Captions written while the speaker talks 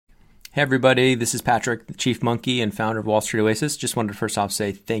Hey everybody, this is Patrick, the Chief Monkey and founder of Wall Street Oasis. Just wanted to first off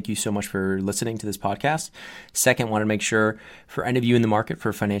say thank you so much for listening to this podcast. Second, want to make sure for any of you in the market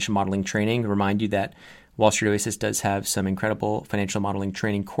for financial modeling training, remind you that Wall Street Oasis does have some incredible financial modeling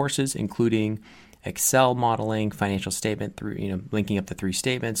training courses, including Excel modeling, financial statement through, linking up the three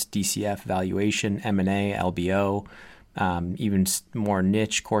statements, DCF, valuation, M&A, LBO, even more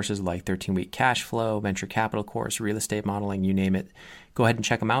niche courses like 13-week cash flow, venture capital course, real estate modeling, you name it. Go ahead and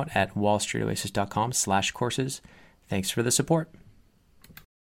check them out at wallstreetoasis.com/courses. Thanks for the support.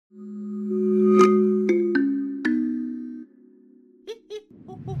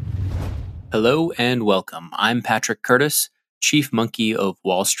 Hello and welcome. I'm Patrick Curtis, Chief Monkey of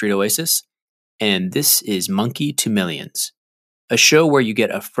Wall Street Oasis, and this is Monkey to Millions, a show where you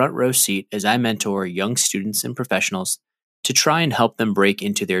get a front row seat as I mentor young students and professionals to try and help them break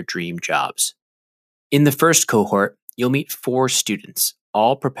into their dream jobs. In the first cohort, you'll meet 4 students,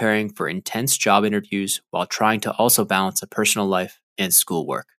 all preparing for intense job interviews while trying to also balance a personal life and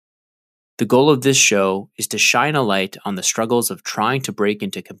schoolwork. The goal of this show is to shine a light on the struggles of trying to break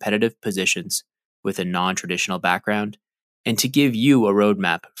into competitive positions with a non-traditional background and to give you a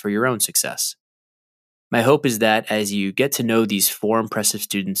roadmap for your own success. My hope is that as you get to know these 4 impressive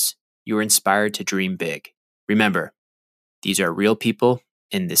students, you are inspired to dream big. Remember, these are real people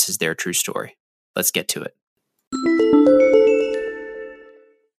and this is their true story. Let's get to it.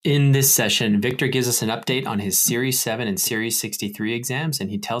 In this session, Victor gives us an update on his Series 7 and Series 63 exams,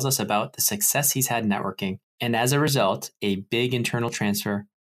 and he tells us about the success he's had networking, and as a result, a big internal transfer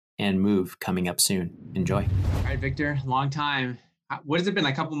and move coming up soon. Enjoy. All right, Victor, long time. What has it been,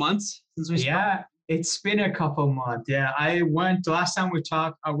 like a couple months since we spoke? Yeah, it's been a couple months. Yeah, last time we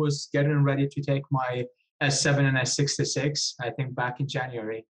talked, I was getting ready to take my S7 and S66, I think back in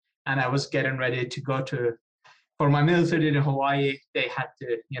January. And I was getting ready to go for my military in Hawaii. They had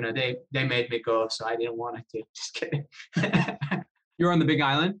to, they made me go, so I didn't want to. Just kidding. You were on the Big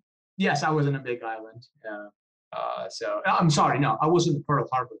Island? Yes, I was in a Big Island. So I'm sorry, no, I was in Pearl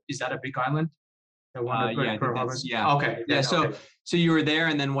Harbor. Is that a Big Island? The one yeah, Pearl Harbor? Yeah. Okay. Yeah. So you were there,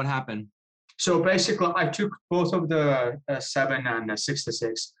 and then what happened? So basically, I took both of the 7 and the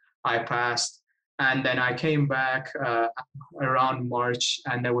 66. I passed. And then I came back around March,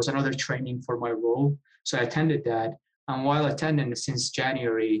 and there was another training for my role. So I attended that. And while attending since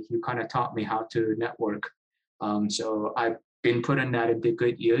January, you kind of taught me how to network. So I've been putting that into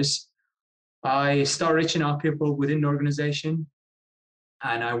good use. I start reaching out people within the organization,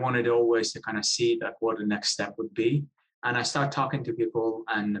 and I wanted always to kind of see that what the next step would be. And I start talking to people,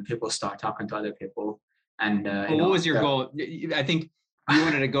 and people start talking to other people. And what was your goal? I think you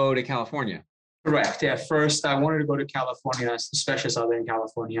wanted to go to California. Correct. Yeah. First, I wanted to go to California, especially Southern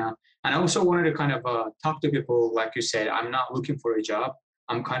California. And I also wanted to kind of talk to people, like you said. I'm not looking for a job.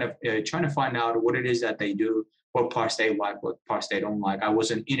 I'm kind of trying to find out what it is that they do, what parts they like, what parts they don't like. I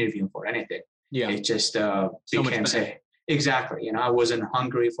wasn't interviewing for anything. Yeah. It just became, exactly. I wasn't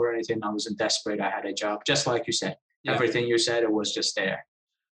hungry for anything. I wasn't desperate. I had a job, just like you said. Yeah. Everything you said, it was just there.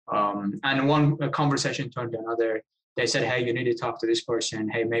 And one conversation turned to another. They said, hey, you need to talk to this person.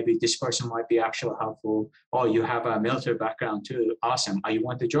 Hey, maybe this person might be actually helpful. Oh, you have a military background too. Awesome. Oh, you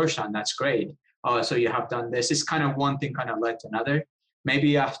went to Georgetown. That's great. Oh, so you have done this. It's kind of one thing kind of led to another.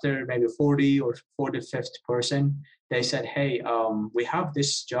 Maybe after 40 or 45th person, they said, hey, we have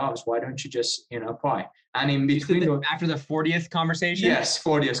these jobs. Why don't you just, apply? And in between. After the 40th conversation? Yes,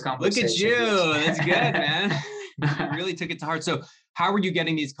 40th conversation. Look at you. That's good, man. You really took it to heart. So how were you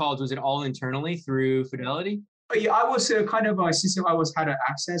getting these calls? Was it all internally through Fidelity? Yeah, I was since I had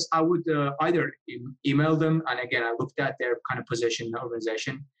access, I would either email them, and again, I looked at their kind of position in the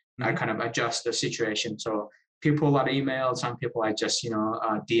organization. Mm-hmm. I kind of adjust the situation. So people I emailed, some people I just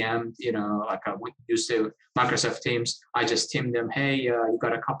DM'd, like I used to Microsoft Teams. I just teamed them, hey, you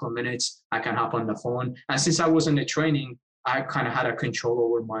got a couple of minutes, I can hop on the phone. And since I was in the training, I kind of had a control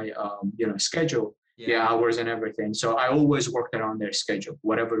over my schedule. Yeah, hours and everything. So I always worked around their schedule.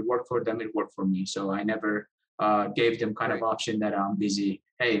 Whatever worked for them, it worked for me. So I never gave them kind of option that I'm busy.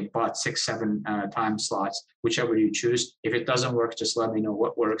 Hey, bought 6, 7 time slots, whichever you choose. If it doesn't work, just let me know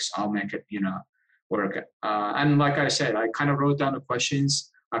what works. I'll make it, work. And like I said, I kind of wrote down the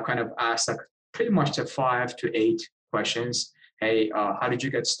questions. I kind of asked like pretty much the 5 to 8 questions. Hey, how did you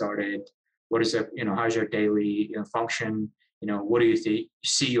get started? What is it? How's your daily function? What do you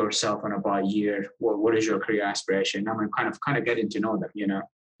see yourself in about a year? What is your career aspiration? I'm kind of getting to know them,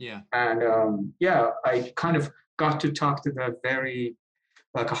 Yeah. And I kind of got to talk to the very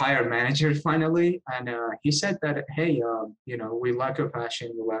a higher manager finally, and he said that, hey, we like your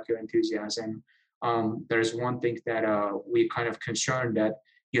passion, we like your enthusiasm. There's one thing that we kind of concerned that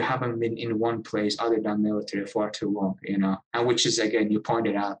you haven't been in one place other than military for too long, and which is, again, you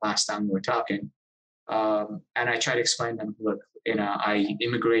pointed out last time we were talking. And I try to explain them, look, I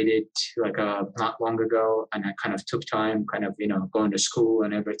immigrated like not long ago, and I kind of took time, kind of, going to school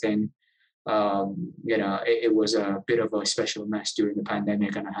and everything. It was a bit of a special mess during the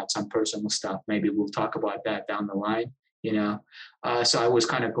pandemic, and I had some personal stuff. Maybe we'll talk about that down the line, So I was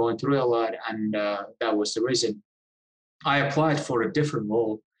kind of going through a lot, and that was the reason. I applied for a different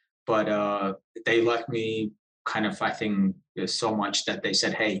role, but they liked me kind of, I think, so much that they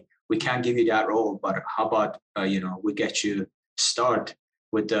said, hey, we can't give you that role, but how about, we get you start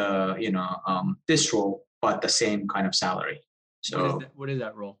with this role, but the same kind of salary. So what is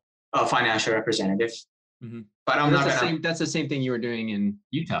that role? A financial representative. Mm-hmm. But that's the same thing you were doing in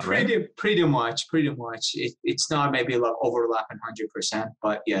Utah, right? Pretty much. It's not maybe like overlapping 100%,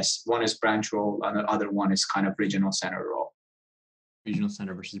 but yes, one is branch role and the other one is kind of regional center role. Regional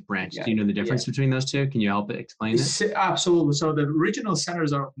center versus branch. Yeah. Do you know the difference between those two? Can you help explain this? Absolutely. So the regional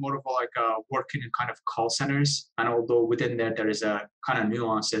centers are more of like working in kind of call centers. And although within there is a kind of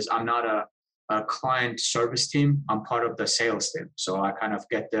nuances, I'm not a client service team. I'm part of the sales team. So I kind of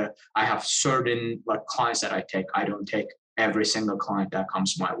I have certain like clients that I take. I don't take every single client that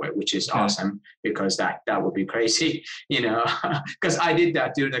comes my way, which is awesome, because that would be crazy, because I did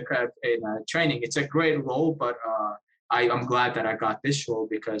that during the training. It's a great role, but I'm glad that I got this role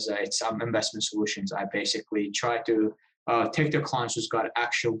because it's investment solutions. I basically try to take the clients who's got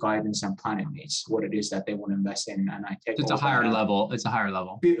actual guidance and planning needs, what it is that they want to invest in, and I take. It's a higher level. It's a higher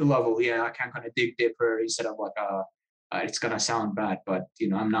level. Yeah. I can kind of dig deeper instead of like it's gonna sound bad, but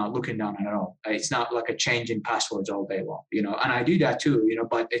I'm not looking down at all. It's not like a change in passwords all day long, and I do that too,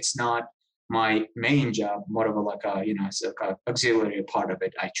 but it's not my main job. More of it's like a auxiliary part of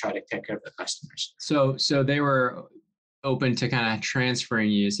it. I try to take care of the customers. So they were open to kind of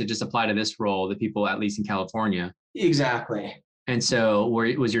transferring you to just apply to this role, the people at least in California. Exactly. And so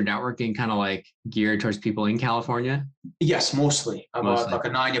was your networking kind of like geared towards people in California? Yes, mostly. About like a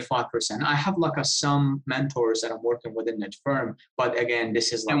 95%. I have like some mentors that I'm working with in that firm, but again,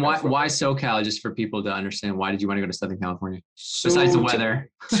 this is like. And why SoCal? Just for people to understand, why did you want to go to Southern California? Besides the weather.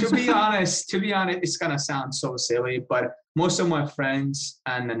 To be honest, it's gonna sound so silly, but most of my friends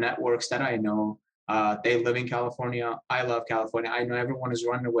and the networks that I know, they live in California. I love California. I know everyone is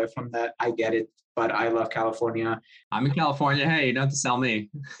running away from that. I get it, but I love California. I'm in California. Hey, you don't have to sell me.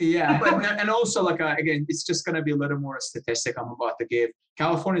 Yeah, but and also again, it's just going to be a little more statistic I'm about to give.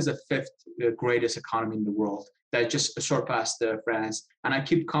 California is the 5th greatest economy in the world. That just surpassed France. And I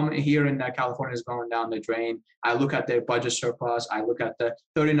keep coming here, and California is going down the drain. I look at their budget surplus. I look at the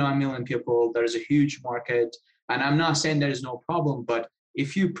 39 million people. There's a huge market, and I'm not saying there is no problem, but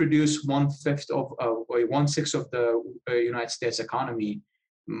if you produce 1/6 of the United States economy,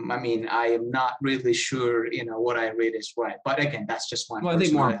 I mean, I am not really sure, what I read is right. But again, that's just my. Well, I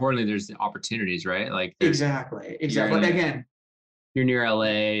think more importantly, there's the opportunities, right? Like exactly. But again, you're near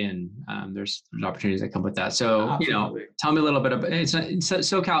LA, and there's opportunities that come with that. So absolutely. Tell me a little bit about.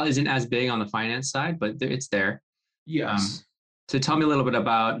 SoCal isn't as big on the finance side, but it's there. Yes. So tell me a little bit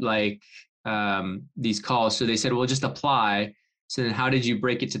about these calls. So they said, well, just apply. So then how did you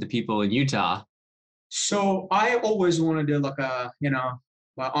break it to the people in Utah? So I always want to do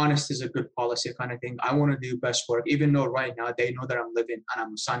honest is a good policy kind of thing. I want to do best work, even though right now they know that I'm living and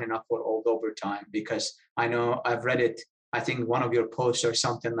I'm signing up for old overtime, because I know I've read it. I think one of your posts or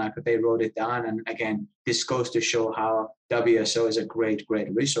something like they wrote it down. And again, this goes to show how WSO is a great,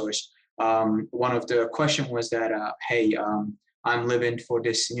 great resource. One of the question was that, hey, I'm living for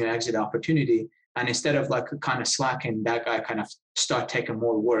this new exit opportunity. And instead of kind of slacking, that guy kind of start taking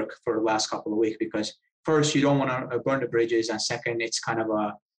more work for the last couple of weeks, because first, you don't want to burn the bridges. And second, it's kind of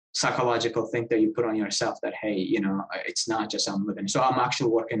a psychological thing that you put on yourself that, hey, it's not just I'm living. So I'm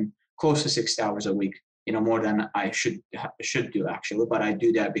actually working close to 60 hours a week, more than I should do actually. But I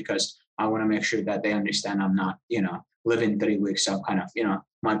do that because I want to make sure that they understand I'm not, living 3 weeks. So I'm kind of,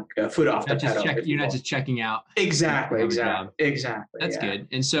 my foot off the pedal. You're not just checking out. Exactly. That's good.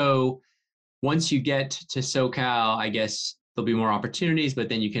 And so once you get to SoCal, I guess there'll be more opportunities, but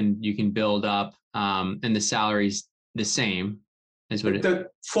then you can build up, and the salary's the same. Is what it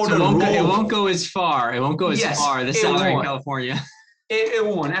won't go as far. It won't go as far. The salary in California. It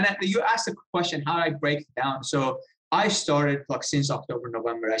won't. And you asked the question, how do I break it down? So I started since October,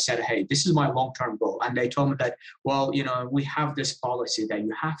 November. I said, hey, this is my long-term goal. And they told me that, well, we have this policy that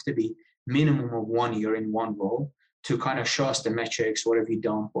you have to be minimum of 1 year in one role to kind of show us the metrics. What have you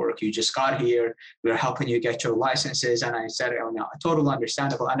done for work? You just got here. We're helping you get your licenses. And I said, oh, no, totally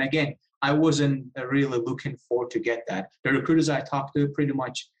understandable. And again, I wasn't really looking forward to get that. The recruiters I talked to, pretty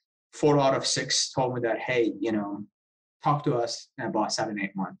much 4 out of 6 told me that, hey, talk to us in about 7,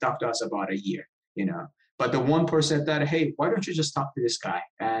 8 months, talk to us about a year. But the one person said that, hey, why don't you just talk to this guy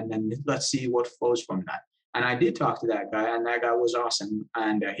and then let's see what flows from that. And I did talk to that guy, and that guy was awesome.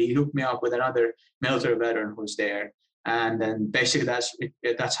 And he hooked me up with another military veteran who's there. And then basically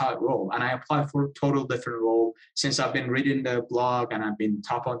that's how it rolled. And I applied for a total different role since I've been reading the blog and I've been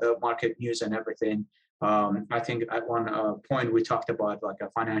top on the market news and everything. I think at one point we talked about like a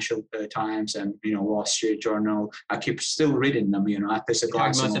Financial Times and Wall Street Journal. I keep still reading them. At this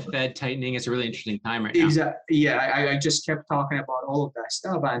Talking about the Fed tightening. It's a really interesting time right now. Exactly. Yeah, I just kept talking about all of that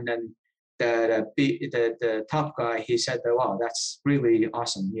stuff, and then the top guy, he said that, wow, that's really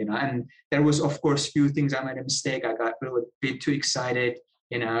awesome. And there was of course few things I made a mistake. I got really a bit too excited.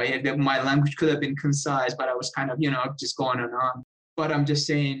 My language could have been concise, but I was kind of just going on. But I'm just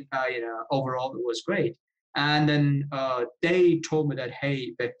saying, overall it was great. And then they told me that,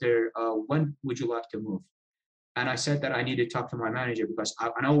 hey, Victor, when would you like to move? And I said that I need to talk to my manager because I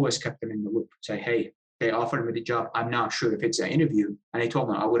always kept them in the loop. Say, hey, they offered me the job. I'm not sure if it's an interview. And they told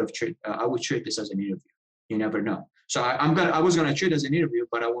me I would treat this as an interview. You never know. So I was gonna treat it as an interview,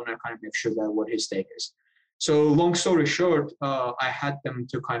 but I want to kind of make sure that what his take is. So long story short, I had them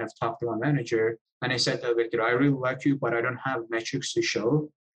to kind of talk to my manager, and I said to Victor, I really like you, but I don't have metrics to show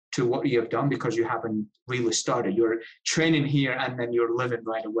to what you have done because you haven't really started. You're training here and then you're living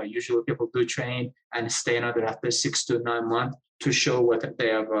right away. Usually people do train and stay another after 6 to 9 months to show what they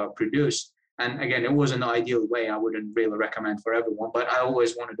have produced. And again, it wasn't the ideal way. I wouldn't really recommend for everyone, but I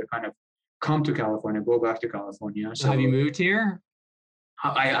always wanted to kind of come to California, go back to California. So have you moved here?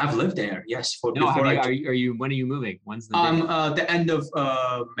 I've lived there, yes. When are you moving? When's the date? The end of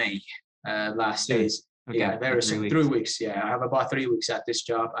May, last days. Okay, yeah, very soon. 3 weeks. Yeah, I have about 3 weeks at this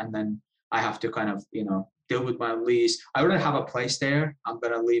job, and then I have to kind of, deal with my lease. I already have a place there. I'm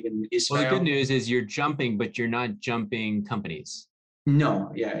gonna leave in Israel. Well, the good news is you're jumping, but you're not jumping companies.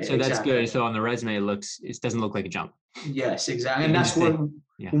 No, yeah. So that's good. So on the resume, it doesn't look like a jump. Yes, exactly. And that's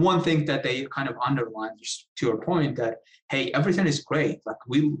one thing that they kind of underline, just to your point, that hey, everything is great. Like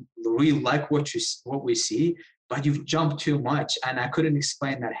we really like what we see, but you've jumped too much. And I couldn't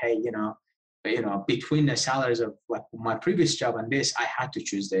explain that, hey, between the salaries of like my previous job and this, I had to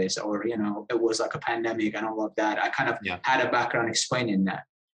choose this, or it was like a pandemic and all of that. I kind of had a background explaining that.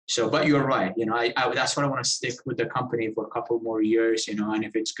 So, but you're right. I that's what I want to stick with the company for a couple more years. And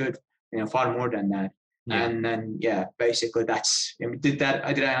if it's good, far more than that. Yeah. And then, basically did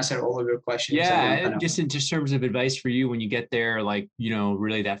I answer all of your questions? Yeah. Just in terms of advice for you, when you get there, like,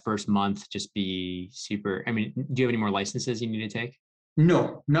 really that first month, just be super, do you have any more licenses you need to take?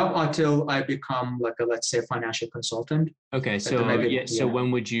 No, not until I become like let's say financial consultant. Okay. So so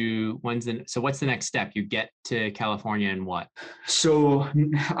what's the next step? You get to California and what? So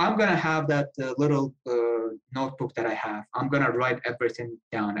I'm going to have that little notebook that I have. I'm going to write everything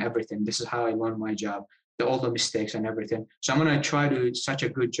down, everything. This is how I learned my job, all the mistakes and everything. So I'm going to try to do such a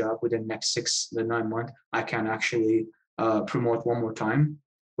good job within the next 6 to 9 months. I can actually promote one more time,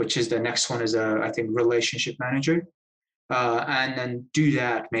 which is the next one is I think relationship manager. And then do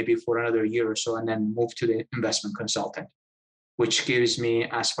that maybe for another year or so, and then move to the investment consultant, which gives me,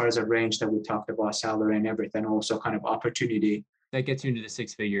 as far as a range that we talked about, salary and everything, also kind of opportunity. That gets you into the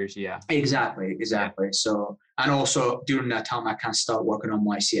 6 figures, yeah. Exactly. Yeah. So, and also during that time, I can start working on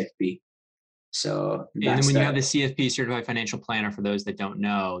my CFP. So, and then when you have the CFP, Certified Financial Planner, for those that don't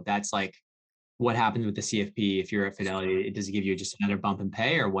know, that's like, what happens with the CFP if you're at Fidelity? Does it give you just another bump in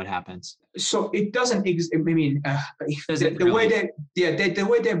pay, or what happens? So it doesn't. The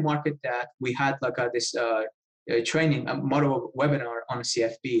way they market that, we had like this training, a model webinar on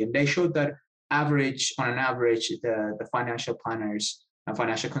CFP, and they showed that on an average, the financial planners and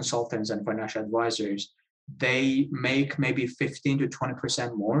financial consultants and financial advisors, they make maybe 15 to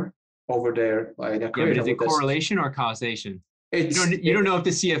 20% more over their career. But is it correlation or causation? You don't know if the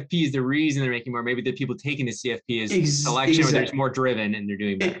CFP is the reason they're making more. Maybe the people taking the CFP is selection, or they're more driven and they're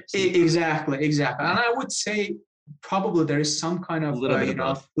doing better. Exactly. And I would say probably there is some kind of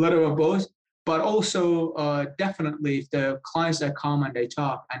little of both. But also definitely if the clients that come and they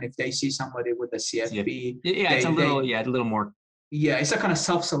talk, and if they see somebody with a CFP, it's a little more. Yeah, it's a kind of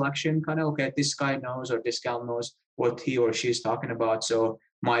self-selection, kind of, okay, this guy knows or this gal knows what he or she is talking about, so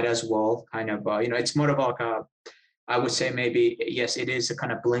might as well kind of, it's more about I would say maybe, yes, it is a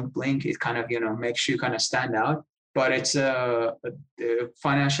kind of blink. It kind of, makes you kind of stand out, but it's a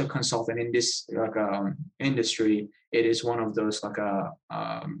financial consultant in this industry. It is one of those how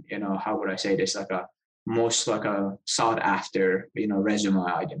would I say this? most like a sought after, resume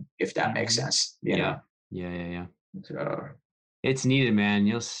item, if that makes sense. Yeah. So, it's needed, man.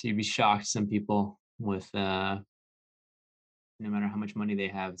 You'll be shocked. Some people with no matter how much money they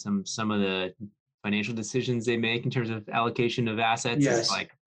have, some of the financial decisions they make in terms of allocation of assets is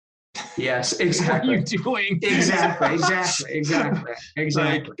like, yes, exactly. What are you doing? Exactly.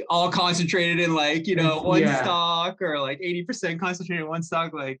 Like all concentrated in like, one stock, or like 80% concentrated in one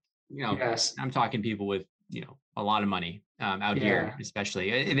stock. Like, yes. I'm talking people with, a lot of money out here, especially.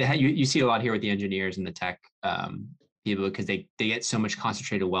 You see a lot here with the engineers and the tech people, because they get so much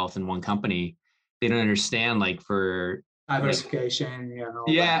concentrated wealth in one company. They don't understand like for diversification.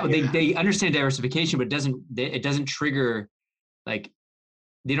 They understand diversification, but it doesn't trigger, like,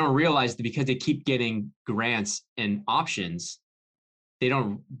 they don't realize that because they keep getting grants and options,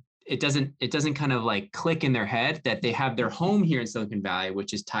 it doesn't kind of like click in their head that they have their home here in Silicon Valley,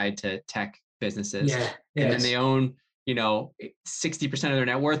 which is tied to tech businesses. And then they own, 60% of their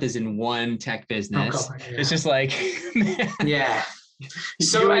net worth is in one tech business. It's just like,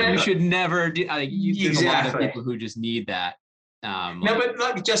 so you should never do. There's a lot of people who just need that.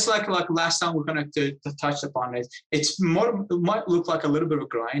 But like last time we're gonna to touch upon it. It might look like a little bit of a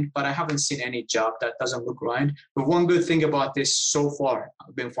grind, but I haven't seen any job that doesn't look grind. But one good thing about this so far,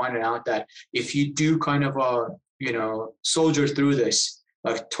 I've been finding out that if you do kind of soldier through this,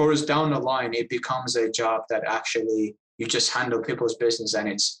 like towards down the line, it becomes a job that actually you just handle people's business, and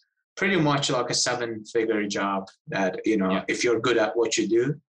it's pretty much like a 7-figure job that if you're good at what you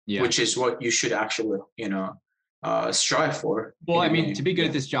do, which is what you should actually strive for. Well, I mean, to be good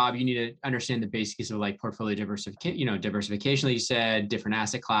at this job, you need to understand the basics of like portfolio diversification, diversification, like you said, different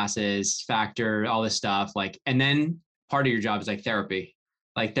asset classes, factor, all this stuff. Like, and then part of your job is like therapy,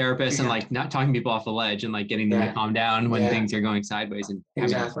 like therapists and like not talking people off the ledge and like getting them to calm down when things are going sideways, and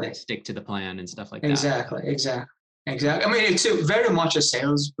having to like, stick to the plan and stuff like that. Exactly. I mean, it's very much a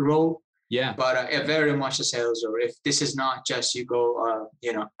sales role. Yeah. But very much a sales, or if this is not just you go,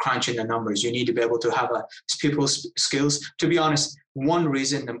 crunching the numbers, you need to be able to have people's skills. To be honest, one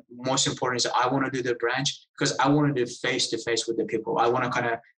reason, the most important, is I want to do the branch because I want to do face to face with the people. I want to kind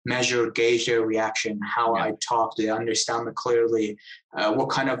of gauge their reaction, how I talk, do they understand me clearly, what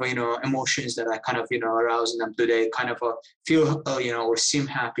kind of, emotions that I kind of, arouse in them. Do they kind of feel, or seem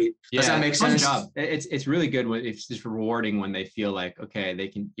happy? Does that make sense? Job. It's really good when it's just rewarding when they feel like, okay,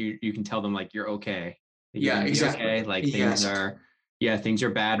 you can tell them like, you're okay. Exactly. Okay. Like things are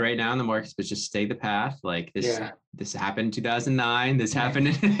bad right now in the markets, but just stay the path. Like this happened in 2009. This happened.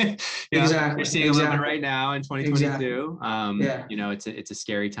 Exactly. You're seeing a little bit right now in 2022. It's a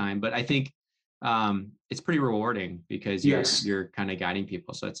scary time, but I think it's pretty rewarding because you're kind of guiding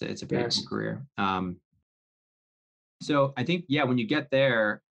people. So it's a pretty cool career. So I think, when you get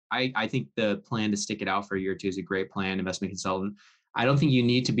there, I think the plan to stick it out for a year or two is a great plan. Investment consultant. I don't think you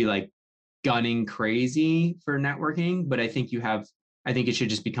need to be like gunning crazy for networking, but I think it should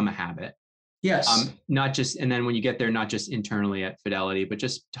just become a habit. Yes. Not just, and then when you get there, not just internally at Fidelity, but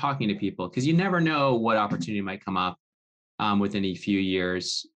just talking to people, because you never know what opportunity might come up within a few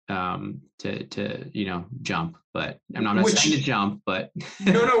years to jump. But I'm not saying to jump, but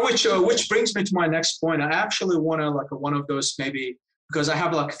no, which brings me to my next point. I actually want to like one of those, maybe because I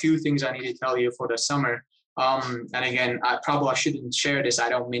have like a few things I need to tell you for the summer. And again, I shouldn't share this. I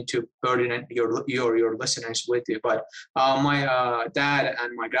don't mean to burden your listeners with it, but my dad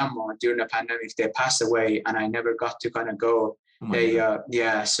and my grandma during the pandemic, they passed away, and I never got to kind of go. So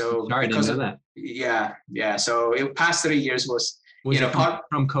sorry, because of that. So it past 3 years was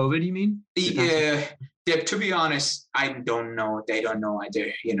from COVID, you mean? To be honest, I don't know. They don't know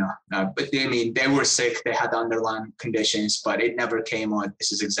either, but they were sick. They had underlying conditions, but it never came on.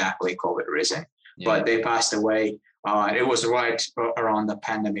 This is exactly COVID reason. But they passed away. It was right around the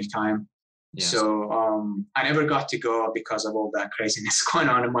pandemic time. Yes. So I never got to go because of all that craziness going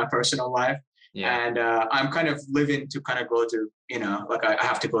on in my personal life. And I'm kind of living to kind of go to, like I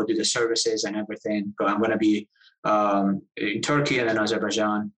have to go do the services and everything. But I'm going to be in Turkey and then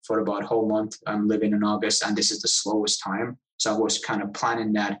Azerbaijan for about a whole month. I'm living in August, and this is the slowest time. So I was kind of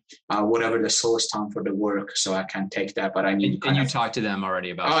planning that whatever the slowest time for the work, so I can take that. But I need. And you talked to them already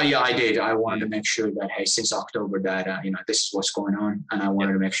about? Oh yeah, I did. I wanted to make sure that since October that this is what's going on, and I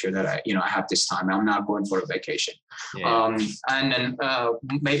wanted to make sure that I have this time. I'm not going for a vacation. And then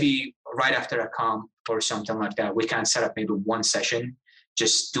maybe right after I come or something like that, we can set up maybe one session,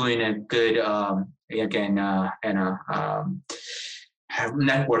 just doing a good networking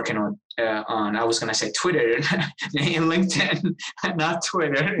on I was gonna say Twitter and LinkedIn, not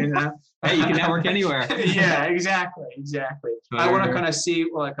Twitter. Hey, you can network anywhere. Yeah, exactly. I want to kind of see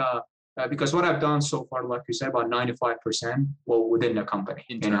like because what I've done so far, like you said, about 95%, well, within the company,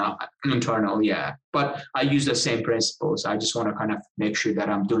 internal, yeah. But I use the same principles. I just want to kind of make sure that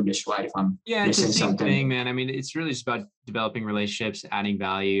I'm doing this right. If I'm it's the missing same something, thing, man. I mean, it's really just about developing relationships, adding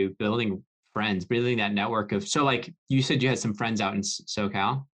value, building friends, building that network of. So, like you said, you had some friends out in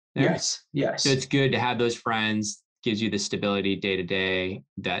SoCal there? Yes. So it's good to have those friends. Gives you the stability day to day,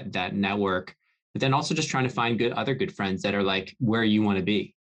 that network. But then also just trying to find other good friends that are like where you want to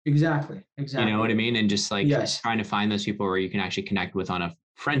be. Exactly. You know what I mean? And just like Yes. trying to find those people where you can actually connect with on a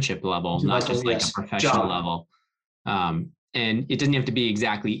friendship level, not just like a professional level. And it doesn't have to be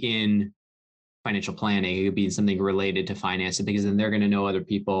exactly in financial planning. It could be something related to finance, because then they're going to know other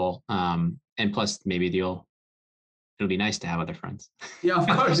people. And plus maybe it'll be nice to have other friends. Yeah, of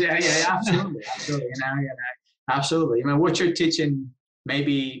course. Yeah, absolutely. Absolutely. I mean, what you're teaching,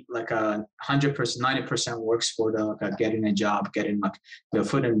 maybe like 100%, 90% works for the getting a job, getting like the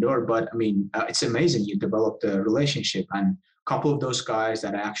foot in the door. But I mean, it's amazing you developed a relationship. And a couple of those guys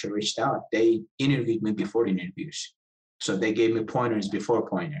that I actually reached out, they interviewed me before the interviews. So they gave me pointers before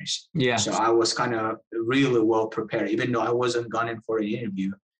pointers. Yeah. So I was kind of really well prepared, even though I wasn't gunning for an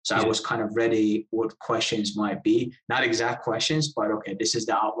interview. So I was kind of ready what questions might be. Not exact questions, but okay, this is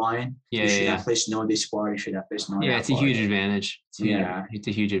the outline. You should at least know this part. You should at least know that it's a huge advantage. It's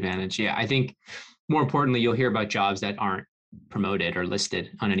a huge advantage. Yeah, I think more importantly, you'll hear about jobs that aren't promoted or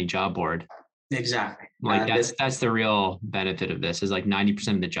listed on any job board. Exactly. Like that's the real benefit of this, is like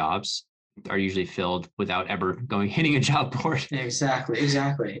 90% of the jobs are usually filled without ever hitting a job board. Exactly.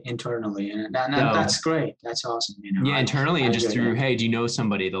 Internally. And that's great. That's awesome. You know, internally and just through, hey, do you know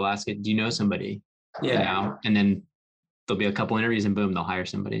somebody? They'll ask it, do you know somebody? Yeah. You know? And then there'll be a couple interviews and boom, they'll hire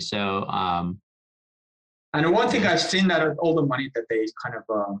somebody. So, and one thing I've seen that all the money that they kind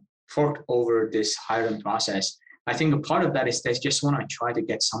of forked over this hiring process, I think a part of that is they just want to try to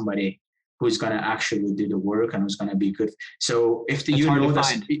get somebody who's going to actually do the work and who's going to be good. So if you know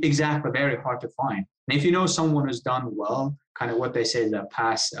that's exactly very hard to find. And if you know someone who's done well, kind of what they say, the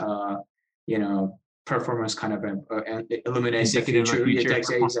past, performance kind of eliminates the future.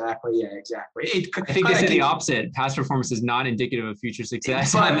 Exactly. I think they say the opposite. Past performance is not indicative of future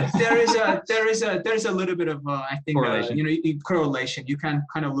success. But there's a little bit of I think correlation. Correlation. You can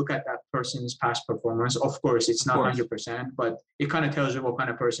kind of look at that person's past performance. Of course, it's not 100%, but it kind of tells you what kind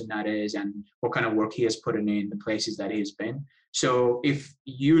of person that is and what kind of work he has put in the places that he's been. So if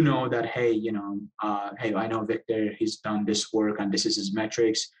you know that, hey, I know Victor, he's done this work and this is his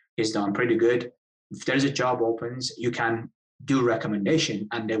metrics, he's done pretty good. If there's a job opens, you can do recommendation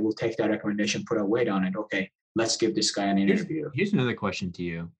and they will take that recommendation, put a weight on it. Okay, let's give this guy an interview. Here's another question to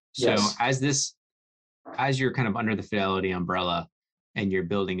you. So as you're kind of under the Fidelity umbrella and you're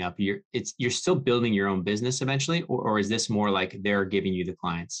building up, you're still building your own business eventually, or is this more like they're giving you the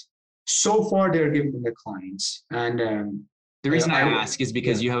clients? So far, they're giving me the clients. And the reason I ask is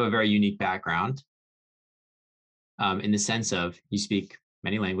because you have a very unique background in the sense of you speak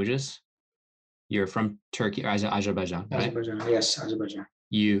many languages. You're from Turkey or Azerbaijan, right? Azerbaijan, yes, Azerbaijan.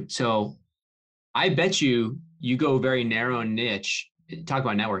 So I bet you go very narrow niche. Talk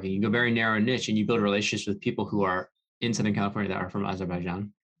about networking. You go very narrow niche and you build relationships with people who are in Southern California that are from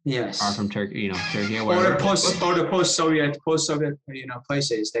Azerbaijan. Yes. Are from Turkey, Turkey or the post-Soviet,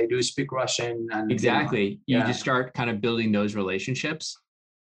 places. They do speak Russian and exactly. You just start kind of building those relationships,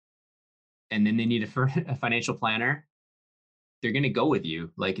 and then they need a financial planner. They're going to go with you.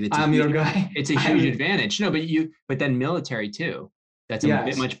 Like I'm your guy. It's a huge advantage. No, but then military too. That's a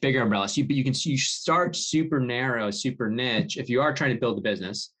bit much bigger umbrella. So you start super narrow, super niche. If you are trying to build a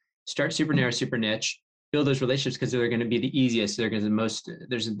business, start super narrow, super niche, build those relationships because they're going to be the easiest. They're going to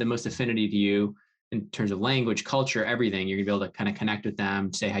there's the most affinity to you in terms of language, culture, everything. You're going to be able to kind of connect with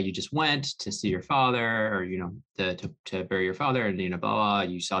them, say how you just went to see your father or, to bury your father and, blah, blah,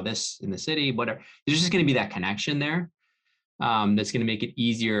 you saw this in the city, whatever. There's just going to be that connection there. That's going to make it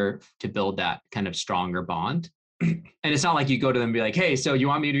easier to build that kind of stronger bond. And it's not like you go to them and be like, hey, so you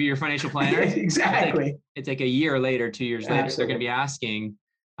want me to be your financial planner? Exactly. It's like a year later, 2 years later, Absolutely. they're going to be asking,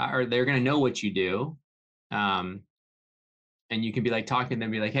 or they're going to know what you do. And you can be like talking to them,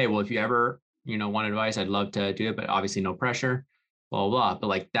 be like, hey, well, if you ever, want advice, I'd love to do it, but obviously no pressure, blah, blah, blah. But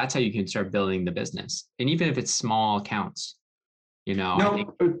like, that's how you can start building the business. And even if it's small accounts,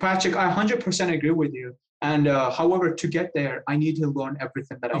 No, Patrick, I 100% agree with you. And however, to get there, I need to learn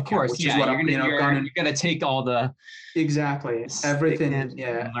everything that I can. Of course, which is what I'm you're gonna take all the everything.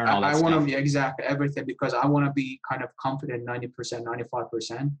 Yeah, I want to be everything because I want to be kind of confident 90%,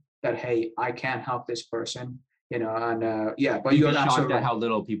 95% that hey, I can help this person. But you're shocked at how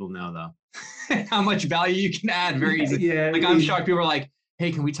little people know though, how much value you can add very easily. Like I'm shocked people are like,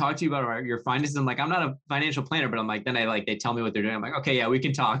 hey, can we talk to you about your finances? I'm like, I'm not a financial planner, but I'm like, then they tell me what they're doing. I'm like, okay, yeah, we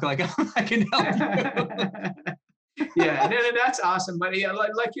can talk. Like, I can help you. Yeah, no, that's awesome. But yeah,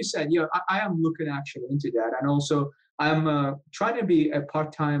 like you said, I am looking actually into that, and also I'm trying to be a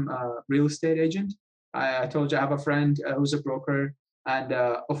part-time real estate agent. I told you I have a friend who's a broker, and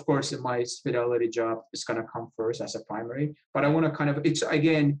of course, in my fidelity job is going to come first as a primary. But I want to kind of, it's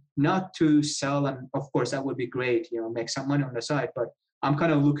again not to sell, and of course that would be great, make some money on the side. But I'm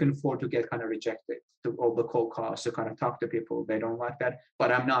kind of looking for to get kind of rejected to all the cold calls to kind of talk to people. They don't like that,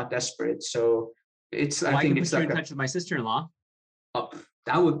 but I'm not desperate, so it's Well, I think can it's put you like in touch with my sister-in-law.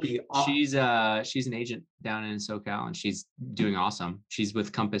 that would be She's an agent down in SoCal, and she's doing awesome. She's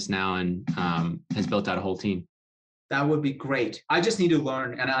with Compass now, and has built out a whole team. that would be great. I just need to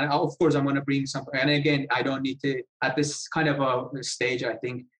learn, and of course I'm going to bring some. And again, I don't need to at this kind of a stage. I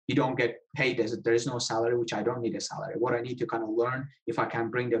think you don't get paid. There's no salary, which I don't need a salary. What I need to kind of learn, if I can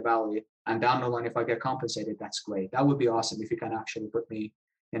bring the value, and down the line, if I get compensated, that's great. That would be awesome if you can actually put me,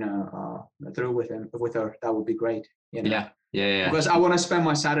 through with her. That would be great. Yeah. Because I want to spend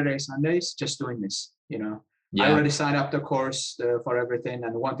my Saturdays, Sundays just doing this. Yeah. I already signed up the course for everything.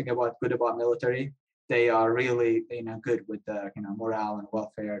 And one thing good about military, they are really, good with the, morale and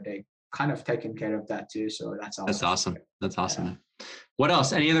welfare. They kind of taking care of that too. So that's awesome. That's awesome. Yeah. What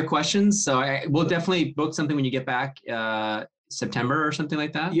else? Any other questions? So we'll definitely book something when you get back, September or something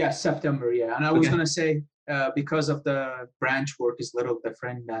like that. Yeah, September. Yeah. And I was going to say, because of the branch work is a little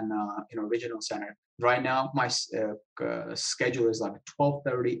different than regional center. Right now, my schedule is like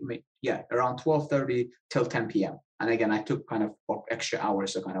 12:30. Around 12:30 till 10 p.m. And again, I took kind of extra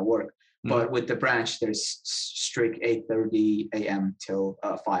hours to kind of work. But with the branch, there's strict 8:30 a.m. till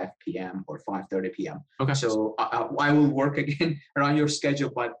 5 p.m. or 5:30 p.m. Okay. So I will work again around your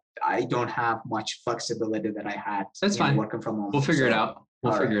schedule, but I don't have much flexibility that I had. That's fine. Working from home. We'll figure it out.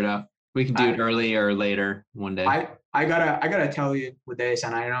 We'll figure it out. We can do it early or later one day. I gotta tell you with this,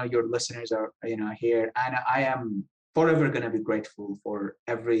 and I know your listeners are here, and I am forever gonna be grateful for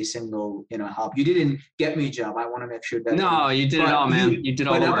every single help. You didn't get me a job. I want to make sure that. No, you did it all, man. You did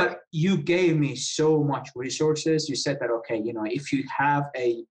all the work. You gave me so much resources. You said that if you have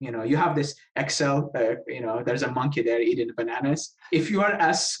you have this Excel, there's a monkey there eating bananas. If you are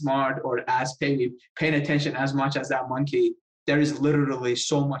as smart or as paying attention as much as that monkey, there is literally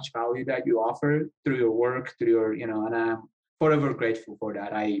so much value that you offer through your work, through your, and I'm forever grateful for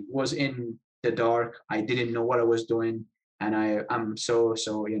that. I was in the dark. I didn't know what I was doing. And I'm so,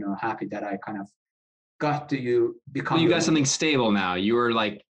 happy that I kind of got to become. Well, you got something stable now. You were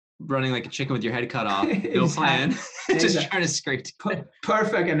like running like a chicken with your head cut off. No plan. Just trying to scrape.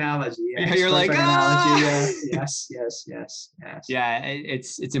 Perfect analogy. Yeah, you're like, analogy. Yes. Yeah,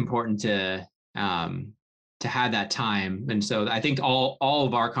 it's important to have that time. And so I think all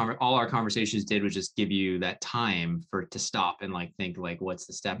our conversations did was just give you that time to stop and like think like, what's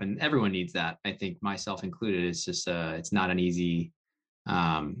the step? And everyone needs that. I think myself included. It's just it's not an easy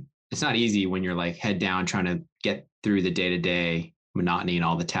it's not easy when you're like head down trying to get through the day-to-day monotony and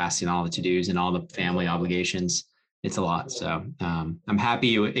all the tasks and all the to-dos and all the family obligations. It's a lot. So I'm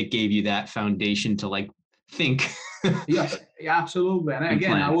happy it gave you that foundation to like think. Yes, absolutely. And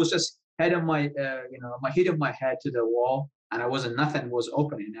again, I was just head of my hitting my head to the wall, and nothing was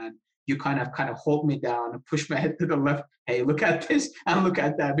opening, and you kind of hold me down and push my head to the left. Hey, look at this and look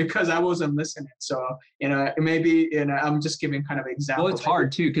at that, because I wasn't listening. So maybe I'm just giving kind of examples. Well, it's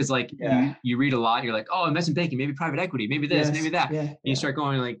hard too, because like you read a lot. You're like, oh, investment banking, maybe private equity, maybe this, maybe that. And you start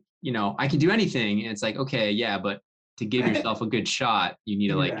going like, I can do anything, and it's like, okay, yeah, but to give yourself a good shot, you need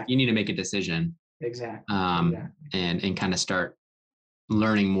to you need to make a decision. Exactly. And kind of start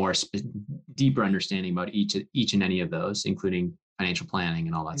learning more deeper understanding about each and any of those, including financial planning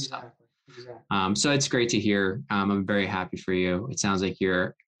and all that stuff. Exactly. So it's great to hear. I'm very happy for you. It sounds like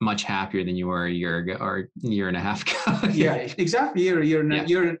you're much happier than you were a year ago or a year and a half ago. Yeah, exactly. Year and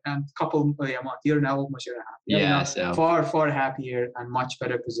a couple month, year and almost year and a half. So far happier and much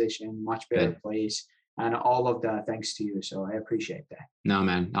better position, much better place, and all of that thanks to you. So I appreciate that. No,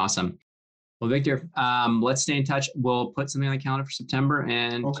 man, awesome. Well, Victor, let's stay in touch. We'll put something on the calendar for September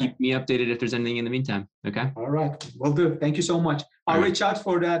and keep me updated if there's anything in the meantime. Okay. All right. Will do. Thank you so much. I'll reach out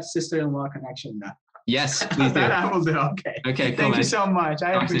for that sister-in-law connection now. Yes, please do. That I will do. Okay. Okay. Cool, Thank you so much.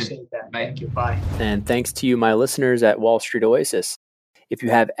 I appreciate that. Bye. Thank you. Bye. And thanks to you, my listeners at Wall Street Oasis. If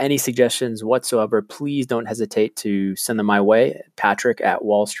you have any suggestions whatsoever, please don't hesitate to send them my way,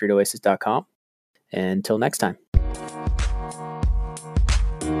 Patrick@wallstreetoasis.com. Until next time.